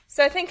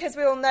So I think, as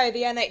we all know,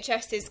 the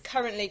NHS is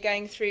currently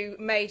going through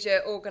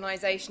major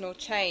organisational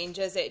change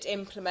as it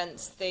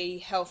implements the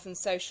Health and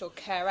Social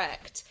Care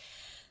Act.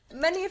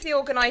 Many of the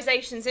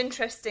organisations,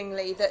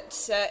 interestingly,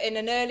 that in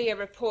an earlier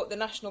report the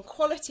National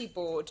Quality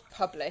Board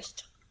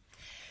published,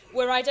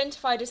 were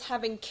identified as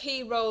having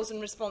key roles and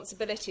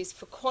responsibilities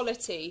for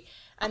quality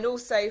and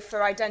also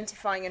for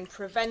identifying and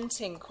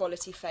preventing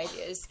quality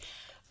failures,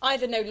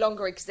 either no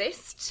longer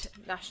exist,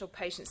 National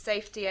Patient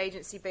Safety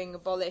Agency being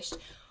abolished,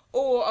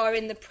 or are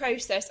in the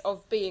process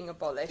of being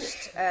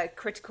abolished,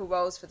 critical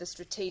roles for the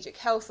strategic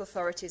health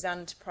authorities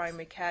and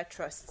primary care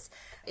trusts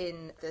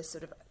in the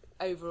sort of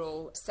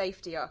overall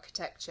safety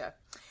architecture.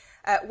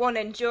 One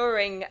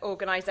enduring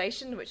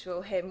organisation, which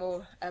we'll hear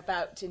more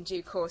about in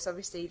due course,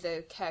 obviously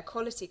the Care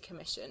Quality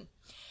Commission.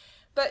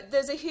 But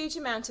there's a huge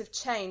amount of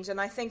change,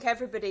 and I think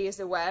everybody is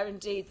aware,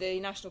 indeed the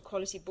National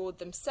Quality Board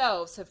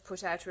themselves have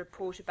put out a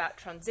report about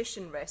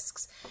transition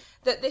risks,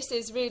 that this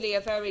is really a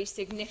very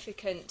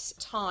significant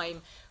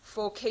time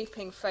for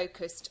keeping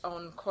focused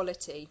on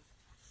quality.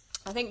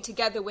 I think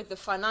together with the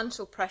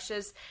financial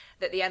pressures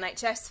that the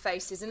NHS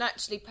faces, and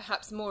actually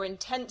perhaps more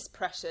intense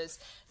pressures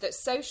that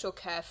social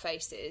care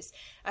faces,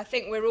 I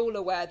think we're all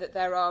aware that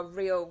there are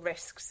real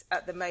risks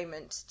at the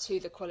moment to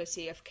the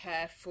quality of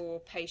care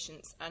for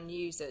patients and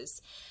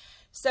users.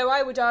 So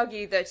I would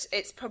argue that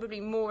it's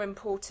probably more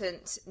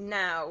important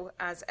now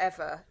as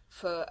ever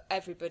for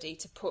everybody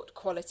to put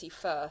quality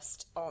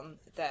first on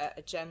their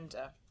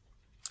agenda.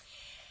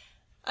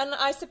 And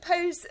I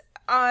suppose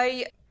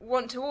I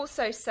want to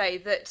also say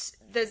that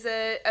there's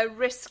a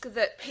risk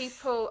that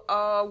people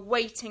are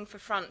waiting for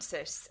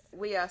Francis.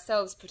 We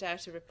ourselves put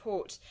out a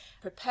report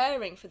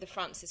preparing for the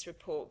Francis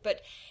report,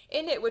 but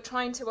in it we're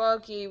trying to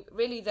argue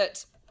really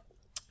that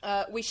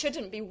we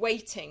shouldn't be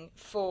waiting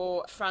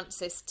for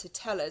Francis to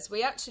tell us.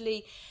 We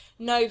actually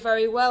know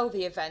very well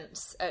the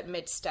events at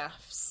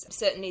Mid-Staffs.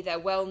 Certainly they're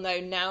well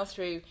known now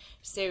through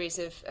a series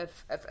of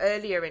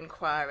earlier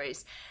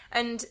inquiries.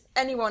 And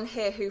anyone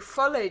here who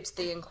followed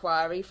the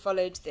inquiry,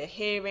 followed the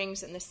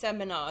hearings and the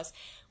seminars,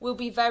 will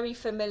be very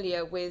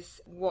familiar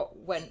with what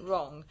went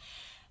wrong.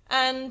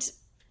 And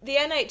the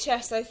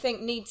NHS, I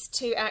think, needs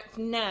to act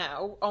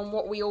now on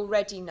what we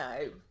already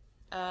know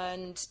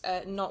and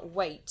not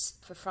wait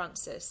for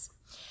Francis.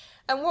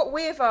 And what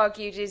we have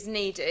argued is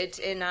needed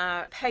in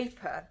our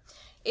paper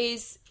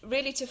is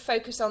really to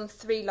focus on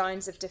 3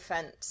 lines of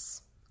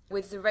defence,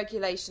 with the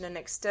regulation and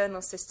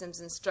external systems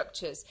and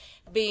structures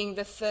being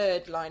the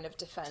 3rd line of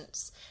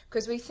defence,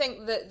 because we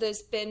think that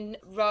there's been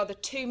rather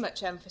too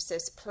much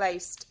emphasis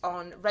placed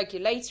on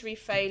regulatory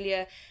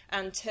failure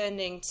and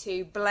turning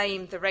to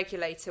blame the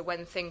regulator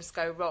when things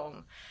go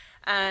wrong.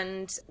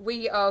 And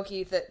we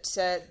argue that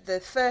the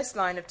first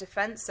line of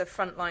defence are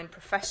frontline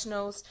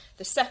professionals,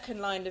 the second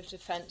line of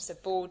defence are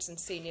boards and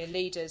senior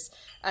leaders,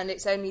 and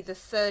it's only the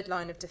 3rd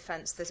line of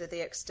defence that are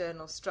the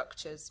external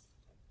structures.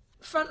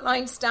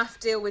 Frontline staff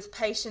deal with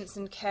patients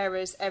and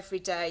carers every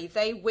day.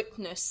 They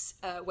witness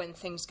when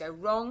things go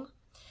wrong,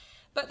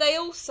 but they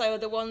also are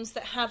the ones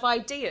that have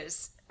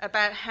ideas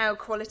about how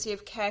quality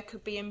of care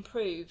could be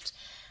improved.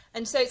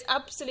 And so it's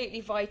absolutely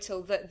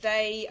vital that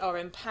they are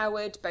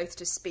empowered both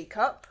to speak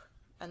up,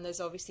 and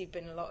there's obviously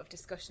been a lot of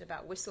discussion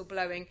about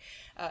whistleblowing,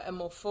 a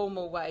more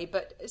formal way,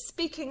 but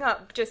speaking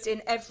up just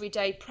in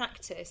everyday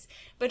practice,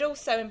 but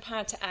also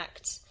empowered to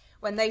act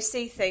when they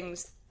see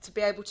things, to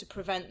be able to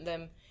prevent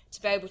them,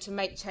 to be able to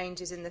make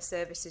changes in the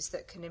services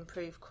that can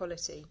improve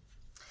quality.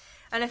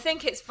 And I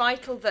think it's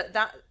vital that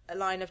that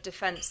line of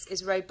defence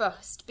is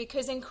robust,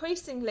 because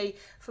increasingly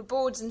for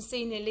boards and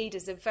senior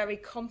leaders of very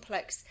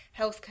complex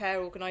healthcare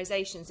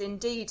organisations,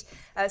 indeed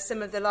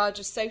some of the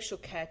largest social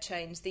care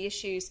chains, the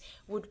issues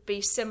would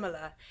be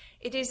similar.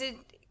 It is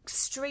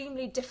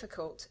extremely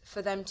difficult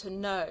for them to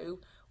know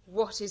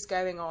what is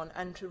going on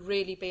and to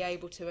really be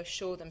able to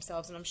assure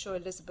themselves, and I'm sure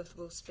Elizabeth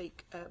will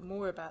speak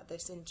more about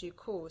this in due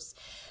course.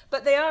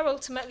 But they are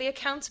ultimately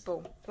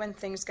accountable when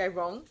things go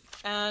wrong,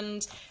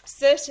 and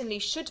certainly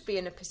should be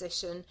in a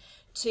position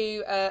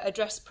to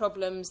address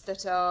problems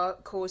that are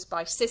caused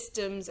by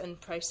systems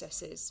and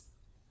processes.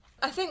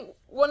 I think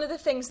one of the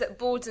things that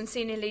boards and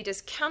senior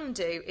leaders can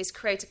do is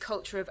create a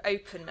culture of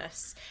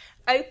openness.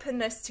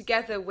 Openness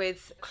together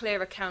with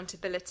clear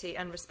accountability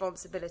and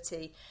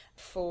responsibility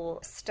for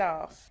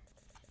staff.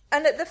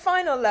 And at the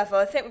final level,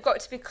 I think we've got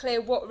to be clear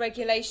what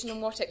regulation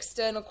and what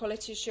external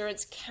quality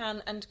assurance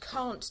can and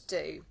can't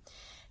do.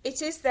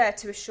 It is there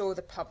to assure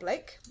the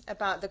public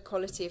about the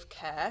quality of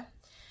care,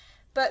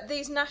 but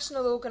these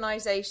national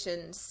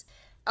organisations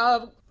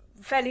are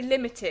fairly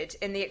limited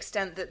in the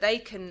extent that they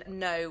can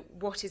know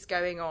what is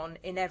going on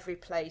in every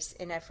place,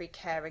 in every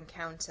care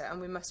encounter,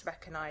 and we must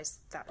recognise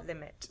that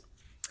limit.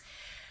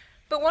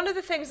 But one of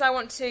the things I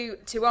want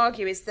to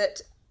argue is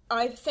that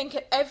I think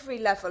at every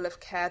level of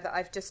care that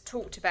I've just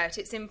talked about,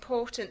 it's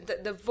important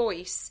that the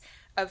voice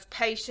of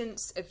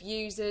patients, of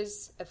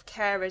users, of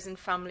carers and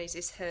families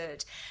is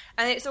heard.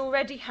 And it's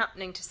already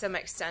happening to some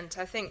extent.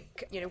 I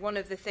think, one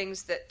of the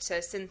things that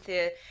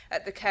Cynthia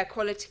at the Care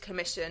Quality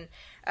Commission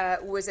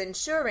was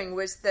ensuring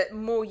was that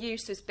more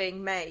use was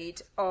being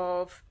made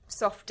of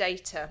soft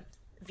data,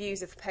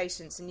 views of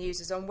patients and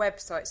users on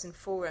websites and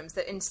forums,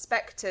 that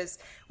inspectors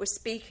were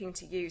speaking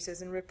to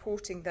users and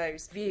reporting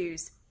those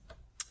views.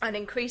 And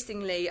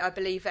increasingly, I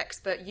believe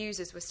expert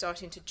users were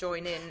starting to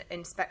join in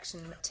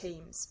inspection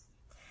teams.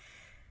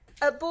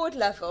 At board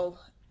level,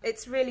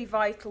 it's really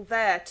vital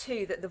there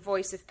too that the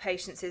voice of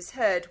patients is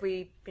heard.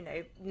 We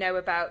know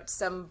about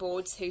some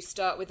boards who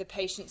start with a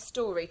patient's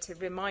story to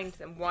remind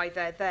them why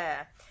they're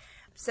there.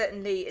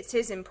 Certainly it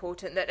is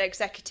important that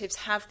executives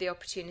have the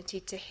opportunity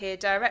to hear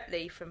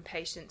directly from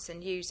patients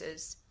and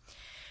users.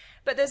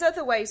 But there's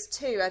other ways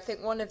too. I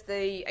think one of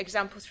the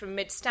examples from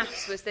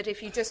mid-staffs was that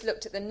if you just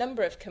looked at the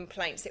number of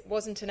complaints, it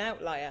wasn't an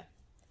outlier.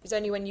 It was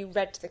only when you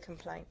read the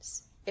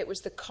complaints. It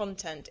was the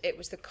content. It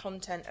was the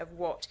content of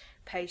what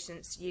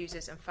patients,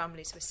 users and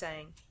families were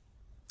saying.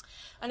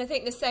 And I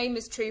think the same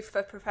is true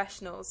for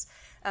professionals.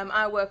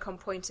 Our work on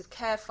point of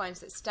care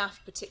finds that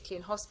staff, particularly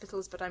in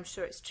hospitals, but I'm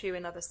sure it's true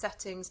in other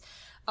settings,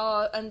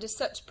 are under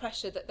such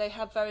pressure that they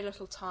have very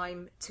little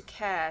time to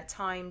care,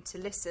 time to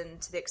listen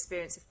to the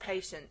experience of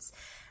patients.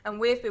 And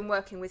we've been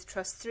working with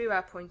Trust through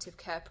our point of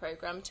care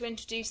programme to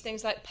introduce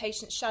things like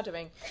patient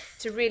shadowing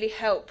to really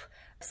help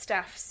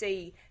staff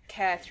see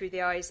care through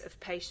the eyes of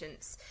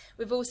patients.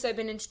 We've also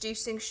been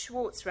introducing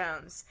Schwartz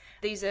rounds.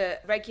 These are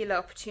regular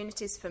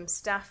opportunities from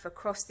staff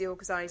across the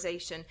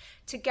organisation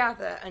to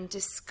gather and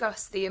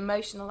discuss the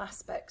emotional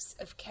aspects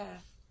of care.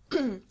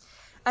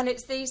 And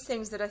it's these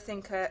things that I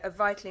think are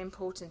vitally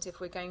important if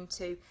we're going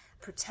to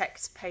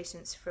protect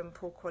patients from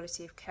poor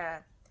quality of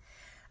care.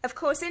 Of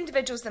course,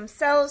 individuals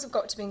themselves have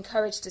got to be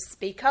encouraged to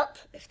speak up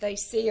if they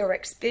see or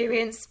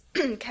experience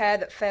care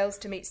that fails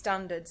to meet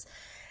standards.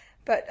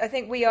 But I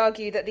think we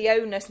argue that the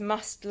onus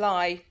must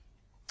lie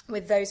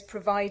with those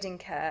providing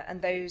care and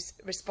those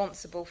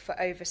responsible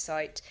for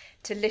oversight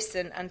to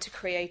listen and to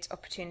create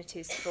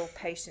opportunities for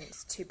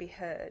patients to be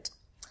heard.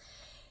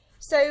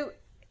 So,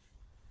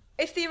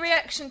 if the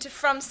reaction to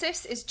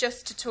Francis is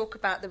just to talk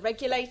about the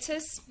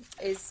regulators,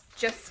 is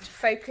just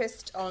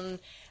focused on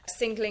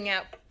singling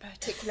out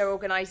particular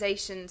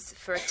organisations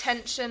for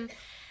attention,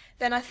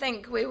 then I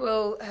think we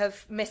will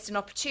have missed an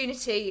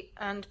opportunity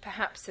and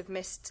perhaps have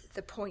missed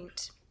the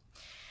point.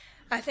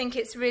 I think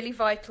it's really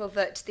vital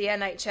that the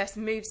NHS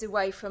moves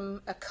away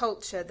from a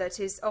culture that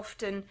is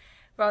often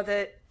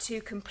rather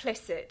too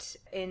complicit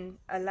in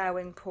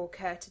allowing poor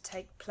care to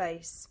take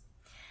place.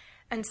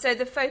 And so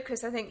the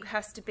focus, I think,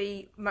 has to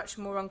be much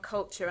more on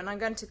culture. And I'm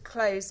going to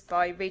close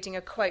by reading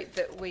a quote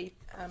that we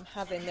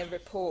have in the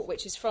report,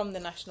 which is from the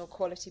National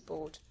Quality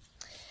Board.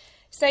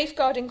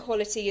 Safeguarding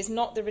quality is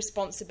not the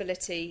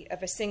responsibility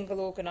of a single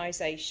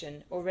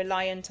organisation or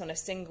reliant on a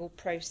single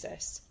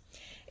process.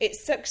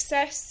 Its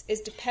success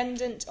is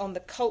dependent on the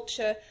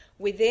culture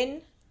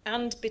within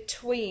and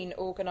between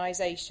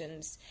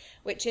organisations,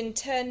 which in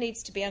turn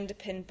needs to be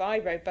underpinned by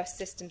robust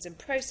systems and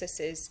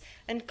processes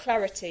and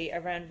clarity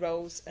around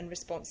roles and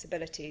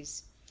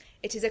responsibilities.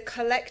 It is a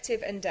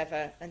collective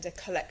endeavour and a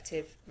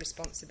collective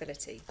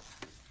responsibility.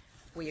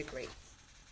 We agree.